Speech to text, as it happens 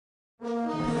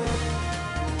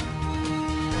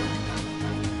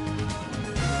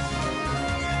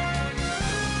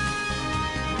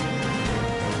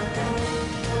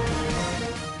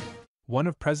One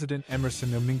of President Emmerson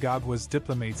Mnangagwa's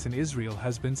diplomats in Israel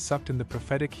has been sucked in the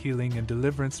prophetic healing and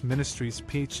deliverance ministry's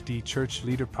PhD church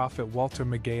leader Prophet Walter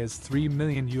Mnangagwa's $3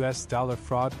 million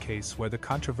fraud case, where the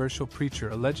controversial preacher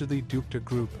allegedly duped a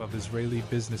group of Israeli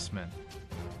businessmen.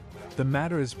 The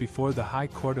matter is before the High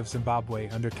Court of Zimbabwe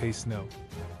under case no.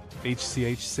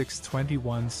 HCH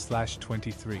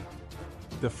 621/23.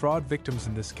 The fraud victims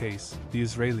in this case, the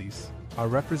Israelis, are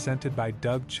represented by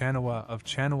Doug Chanawa of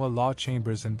Chanawa Law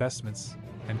Chambers Investments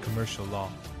and Commercial Law.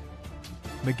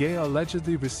 Mnangagwa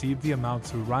allegedly received the amount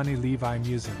through Ronnie Levi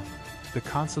Musin, the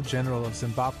Consul General of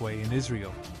Zimbabwe in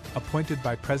Israel, appointed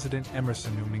by President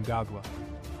Emmerson Mnangagwa.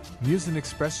 Musin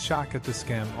expressed shock at the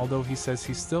scam, although he says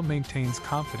he still maintains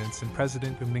confidence in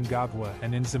President Mnangagwa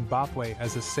and in Zimbabwe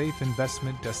as a safe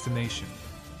investment destination.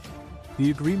 The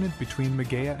agreement between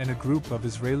Mnangagwa and a group of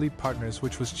Israeli partners,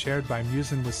 which was chaired by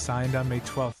Musin, was signed on May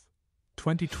 12,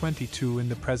 2022 in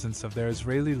the presence of their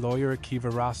Israeli lawyer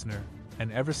Akiva Rosner and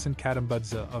Everson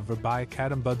Katambudza of Rabbi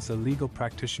Katambudza Legal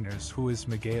Practitioners, who is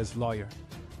Mnangagwa's lawyer.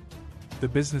 The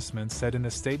businessman said in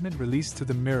a statement released to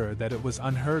the Mirror that it was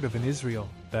unheard of in Israel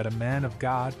that a man of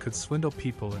God could swindle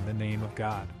people in the name of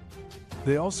God.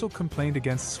 They also complained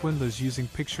against swindlers using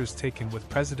pictures taken with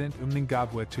President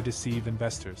Mnangagwa to deceive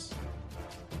investors.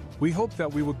 We hope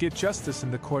that we will get justice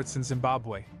in the courts in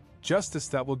Zimbabwe, justice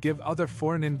that will give other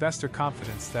foreign investor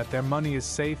confidence that their money is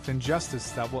safe, and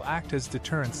justice that will act as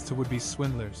deterrents to would-be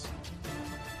swindlers.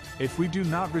 If we do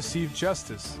not receive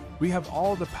justice, we have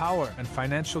all the power and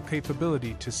financial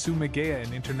capability to sue Mnangagwa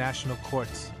in international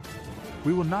courts.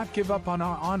 We will not give up on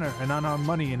our honor and on our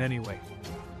money in any way.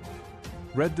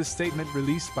 Read the statement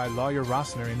released by lawyer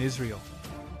Rosner in Israel.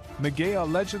 Mnangagwa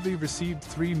allegedly received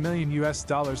 $3 million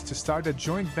to start a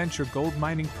joint venture gold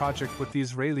mining project with the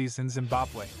Israelis in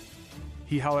Zimbabwe.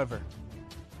 He, however,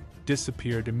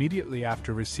 disappeared immediately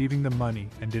after receiving the money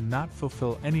and did not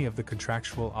fulfill any of the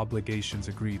contractual obligations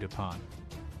agreed upon.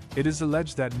 It is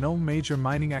alleged that no major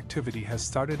mining activity has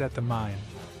started at the mine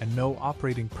and no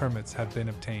operating permits have been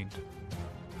obtained.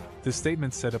 The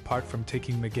statement said apart from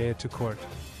taking Mnangagwa to court,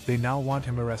 they now want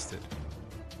him arrested.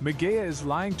 Mnangagwa is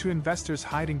lying to investors,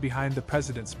 hiding behind the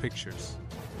president's pictures.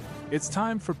 It's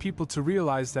time for people to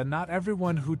realize that not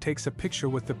everyone who takes a picture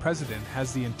with the president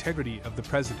has the integrity of the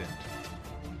president.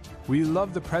 We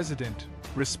love the president,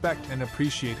 respect and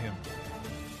appreciate him,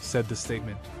 said the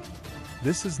statement.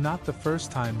 This is not the first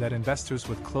time that investors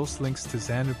with close links to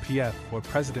ZANU-PF or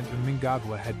President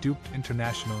Mnangagwa had duped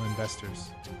international investors.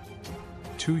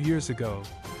 2 years ago,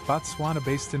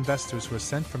 Botswana-based investors were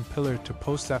sent from pillar to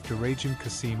post after Rajim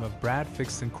Kasim of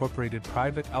Bradfix Incorporated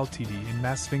Private Ltd in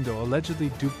Masvingo allegedly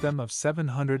duped them of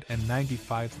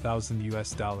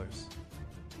 $795,000.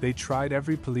 They tried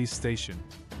every police station,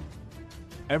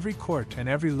 every court and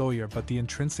every lawyer, but the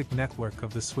intrinsic network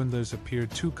of the swindlers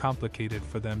appeared too complicated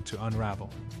for them to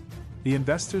unravel. The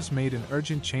investors made an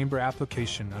urgent chamber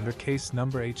application under case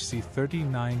number HC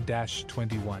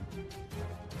 39-21.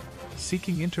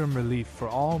 Seeking interim relief for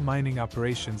all mining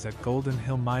operations at Golden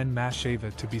Hill Mine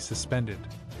Mashava to be suspended,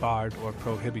 barred or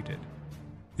prohibited.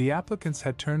 The applicants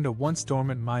had turned a once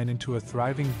dormant mine into a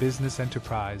thriving business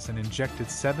enterprise and injected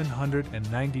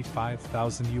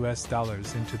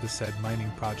 $795,000 into the said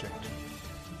mining project.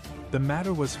 The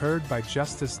matter was heard by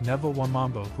Justice Neville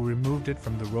Wamambo, who removed it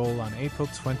from the roll on April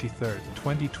 23,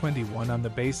 2021 on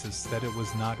the basis that it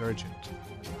was not urgent.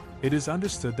 It is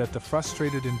understood that the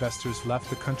frustrated investors left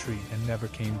the country and never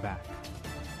came back.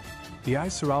 The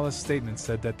Isarala's statement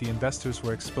said that the investors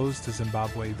were exposed to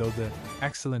Zimbabwe though the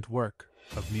excellent work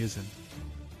of Musin.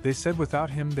 They said without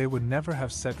him they would never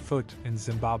have set foot in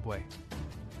Zimbabwe.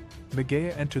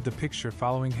 Mnangagwa entered the picture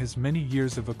following his many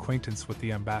years of acquaintance with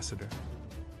the ambassador.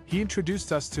 He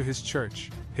introduced us to his church,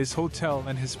 his hotel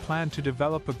and his plan to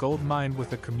develop a gold mine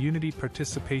with a community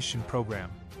participation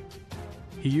program.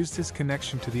 He used his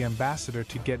connection to the ambassador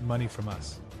to get money from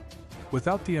us.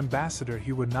 Without the ambassador,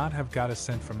 he would not have got a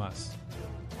cent from us.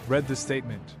 Read the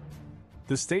statement.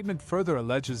 The statement further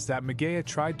alleges that Mnangagwa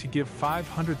tried to give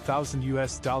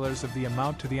 $500,000 of the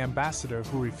amount to the ambassador,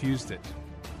 who refused it.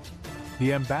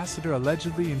 The ambassador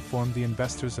allegedly informed the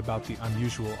investors about the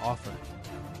unusual offer.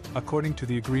 According to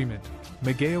the agreement,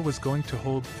 Mnangagwa was going to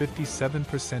hold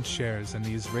 57% shares and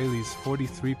the Israelis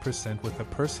 43% with a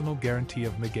personal guarantee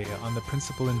of Mnangagwa on the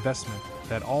principal investment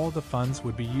that all the funds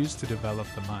would be used to develop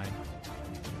the mine.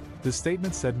 The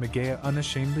statement said Mnangagwa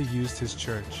unashamedly used his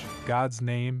church, God's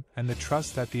name, and the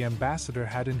trust that the ambassador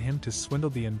had in him to swindle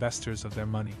the investors of their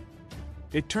money.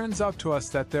 It turns out to us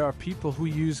that there are people who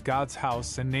use God's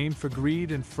house and name for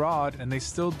greed and fraud, and they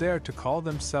still dare to call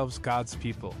themselves God's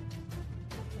people.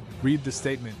 Read the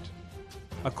statement.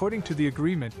 According to the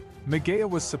agreement, Mnangagwa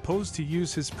was supposed to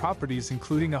use his properties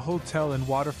including a hotel and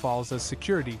waterfalls as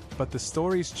security, but the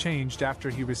stories changed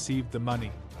after he received the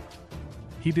money.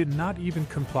 He did not even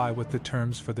comply with the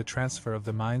terms for the transfer of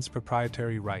the mine's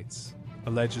proprietary rights,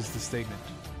 alleges the statement.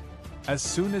 As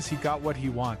soon as he got what he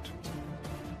wanted,